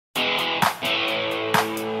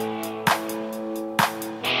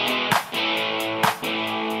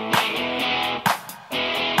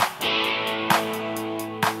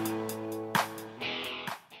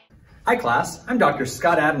Hi class, I'm Dr.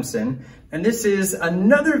 Scott Adamson, and this is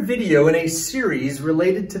another video in a series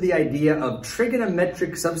related to the idea of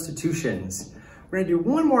trigonometric substitutions. We're going to do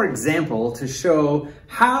one more example to show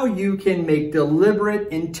how you can make deliberate,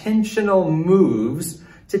 intentional moves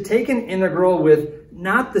to take an integral with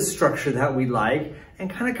not the structure that we like and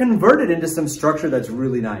kind of convert it into some structure that's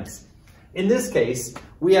really nice. In this case,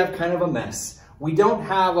 we have kind of a mess. We don't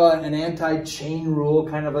have an anti-chain rule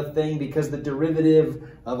kind of a thing because the derivative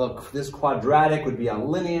of this quadratic would be a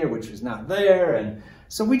linear, which is not there. And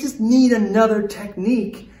so we just need another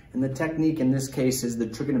technique. And the technique in this case is the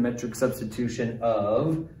trigonometric substitution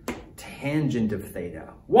of tangent of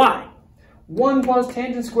theta. Why? 1 plus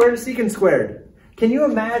tangent squared is secant squared. Can you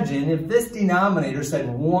imagine if this denominator said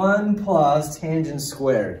 1 plus tangent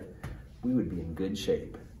squared? We would be in good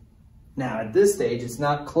shape. Now, at this stage, it's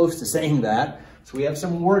not close to saying that, so we have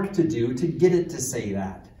some work to do to get it to say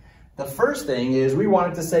that. The first thing is we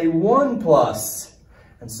want it to say 1 plus,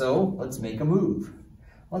 and so let's make a move.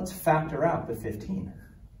 Let's factor out the 15.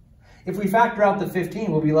 If we factor out the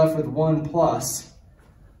 15, we'll be left with 1 plus,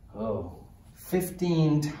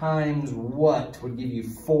 15 times what would give you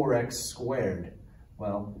 4x squared?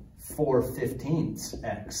 Well, 4/15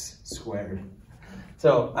 x squared.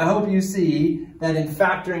 So I hope you see that in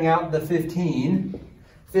factoring out the 15,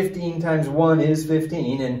 15 times 1 is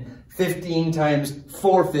 15, and 15 times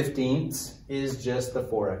 4/15 is just the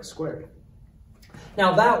 4x squared.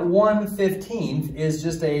 Now that 1/15 is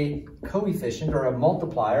just a coefficient or a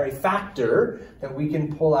multiplier, a factor that we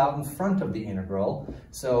can pull out in front of the integral.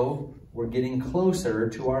 So we're getting closer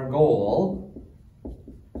to our goal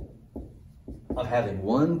of having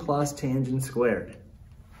 1 plus tangent squared.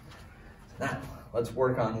 Now, let's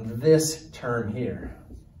work on this term here.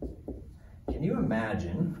 Can you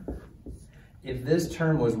imagine if this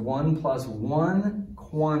term was 1 plus 1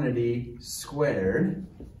 quantity squared,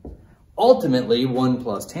 ultimately 1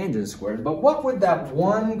 plus tangent squared, but what would that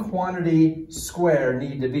 1 quantity square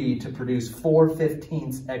need to be to produce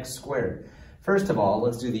 4/15 x squared? First of all,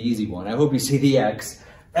 let's do the easy one. I hope you see the x.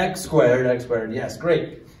 X squared, yes,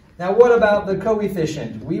 great. Now what about the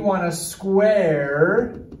coefficient? We want to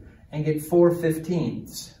square and get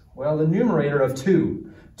 4/15. Well, the numerator of 2.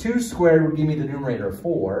 2 squared would give me the numerator of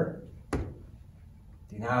 4.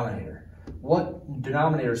 Denominator. What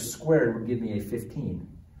denominator squared would give me a 15?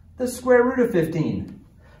 The square root of 15.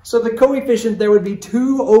 So the coefficient there would be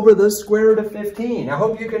 2 over the square root of 15. I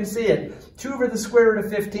hope you can see it. 2 over the square root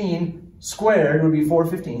of 15 squared would be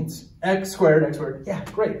 4/15. X squared, yeah,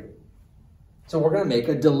 great. So we're going to make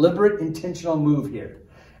a deliberate intentional move here.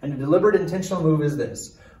 And the deliberate intentional move is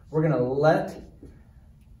this. We're going to let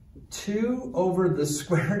 2 over the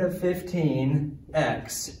square root of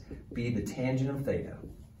 15x be the tangent of theta.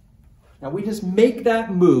 Now we just make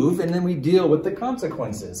that move and then we deal with the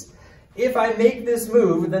consequences. If I make this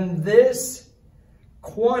move, then this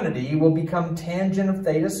quantity will become tangent of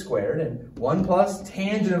theta squared, and 1 plus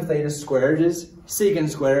tangent of theta squared is secant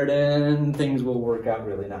squared, and things will work out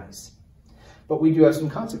really nice. But we do have some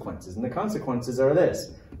consequences, and the consequences are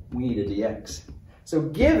this. We need a dx. So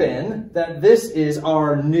given that this is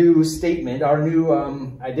our new statement, our new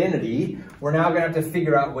identity, we're now going to have to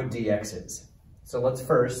figure out what dx is. So let's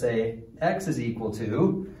first say x is equal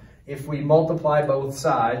to, if we multiply both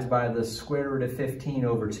sides by the square root of 15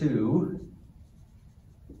 over 2,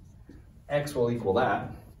 x will equal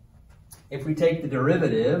that. If we take the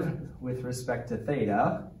derivative with respect to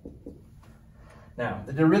theta, now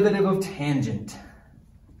the derivative of tangent.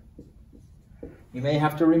 You may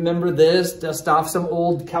have to remember this, dust off some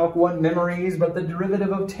old Calc 1 memories, but the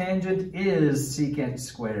derivative of tangent is secant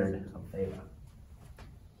squared of theta.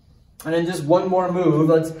 And then just one more move,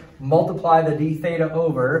 let's multiply the d theta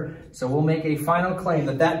over, so we'll make a final claim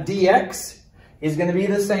that that dx is going to be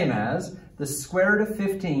the same as the square root of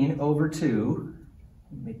 15 over 2,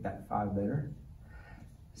 make that 5 there,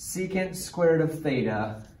 secant squared of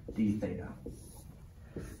theta d theta.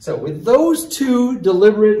 So with those two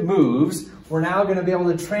deliberate moves, we're now going to be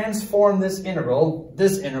able to transform this integral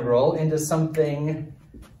into something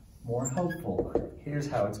more helpful. Here's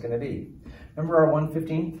how it's going to be. Remember our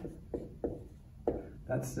 1/15?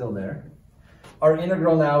 That's still there. Our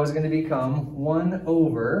integral now is going to become 1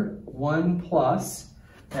 over 1 plus.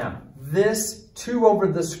 Now, this 2 over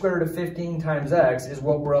the square root of 15 times x is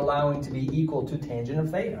what we're allowing to be equal to tangent of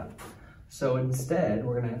theta. So instead,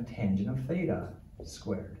 we're going to have tangent of theta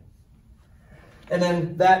squared. And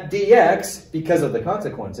then that dx, because of the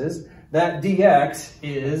consequences, that dx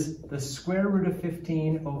is the square root of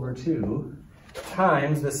 15 over 2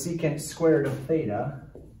 times the secant squared of theta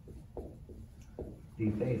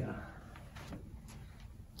d theta.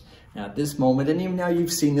 Now at this moment, and even now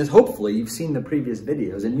you've seen this, hopefully you've seen the previous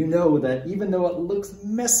videos, and you know that even though it looks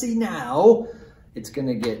messy now, it's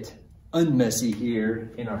gonna get unmessy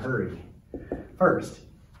here in a hurry. First,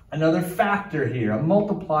 another factor here, a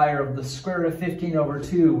multiplier of the square root of 15 over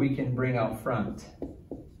 2 we can bring out front.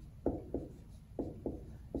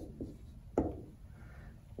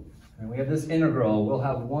 And we have this integral. We'll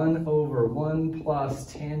have 1 over 1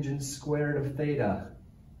 plus tangent squared of theta.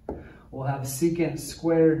 We'll have secant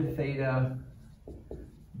squared theta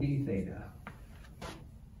d theta.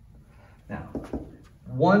 Now,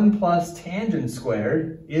 1 plus tangent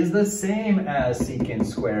squared is the same as secant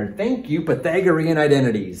squared. Thank you, Pythagorean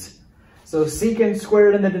identities. So secant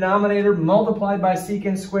squared in the denominator multiplied by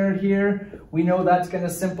secant squared here, we know that's going to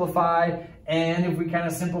simplify. And if we kind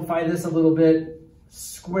of simplify this a little bit,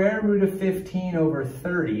 square root of 15 over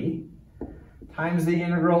 30 times the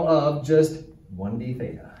integral of just 1 d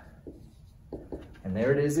theta. And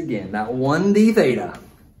there it is again, that 1 d theta.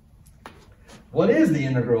 What is the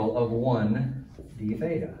integral of 1 d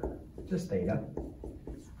theta? Just theta.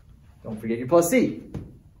 Don't forget your plus c.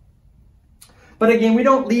 But again, we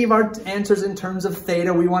don't leave our answers in terms of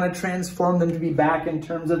theta. We want to transform them to be back in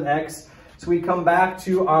terms of x. So we come back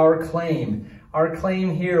to our claim. Our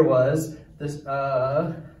claim here was this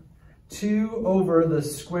 2 over the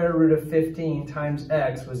square root of 15 times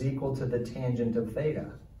x was equal to the tangent of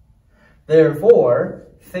theta. Therefore,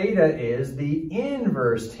 theta is the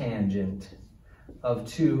inverse tangent of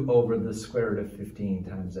 2 over the square root of 15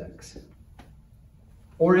 times x.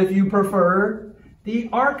 Or if you prefer, the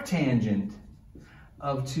arctangent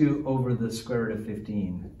of 2 over the square root of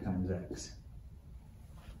 15 times x.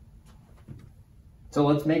 So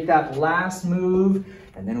let's make that last move,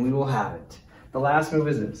 and then we will have it. The last move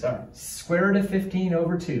is this. All right, square root of 15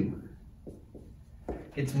 over 2.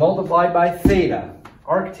 It's multiplied by theta.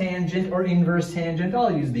 Arctangent or inverse tangent,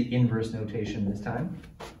 I'll use the inverse notation this time.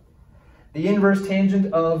 The inverse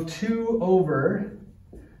tangent of 2 over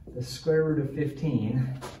the square root of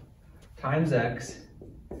 15 times x.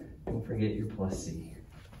 Don't forget your plus c.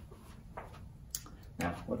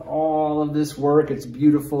 Now, with all of this work, it's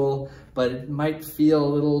beautiful, but it might feel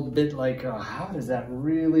a little bit like, oh, how does that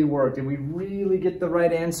really work? Did we really get the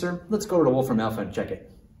right answer? Let's go to Wolfram Alpha and check it.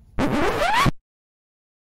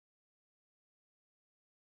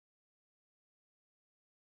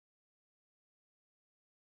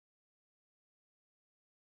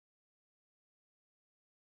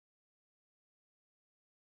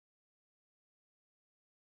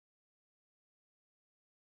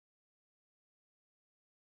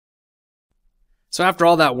 So after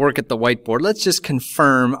all that work at the whiteboard, let's just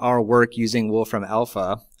confirm our work using Wolfram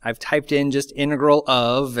Alpha. I've typed in just integral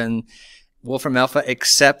of, and Wolfram Alpha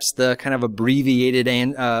accepts the kind of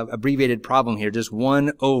abbreviated problem here, just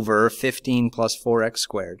 1 over 15 plus 4x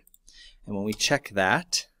squared. And when we check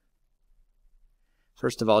that,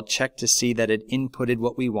 first of all, check to see that it inputted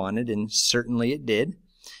what we wanted, and certainly it did.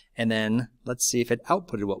 And then let's see if it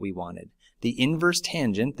outputted what we wanted. The inverse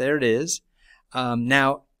tangent, there it is.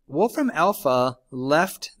 Now, Wolfram Alpha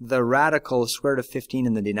left the radical square root of 15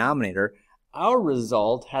 in the denominator. Our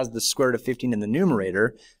result has the square root of 15 in the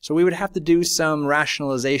numerator, so we would have to do some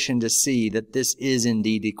rationalization to see that this is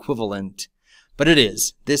indeed equivalent. But it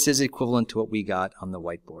is. This is equivalent to what we got on the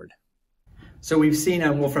whiteboard. So we've seen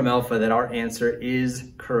on Wolfram Alpha that our answer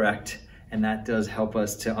is correct, and that does help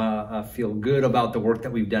us to feel good about the work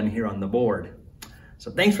that we've done here on the board.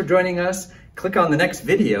 So thanks for joining us. Click on the next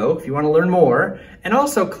video if you want to learn more, and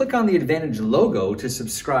also click on the EdVantage logo to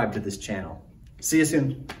subscribe to this channel. See you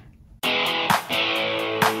soon.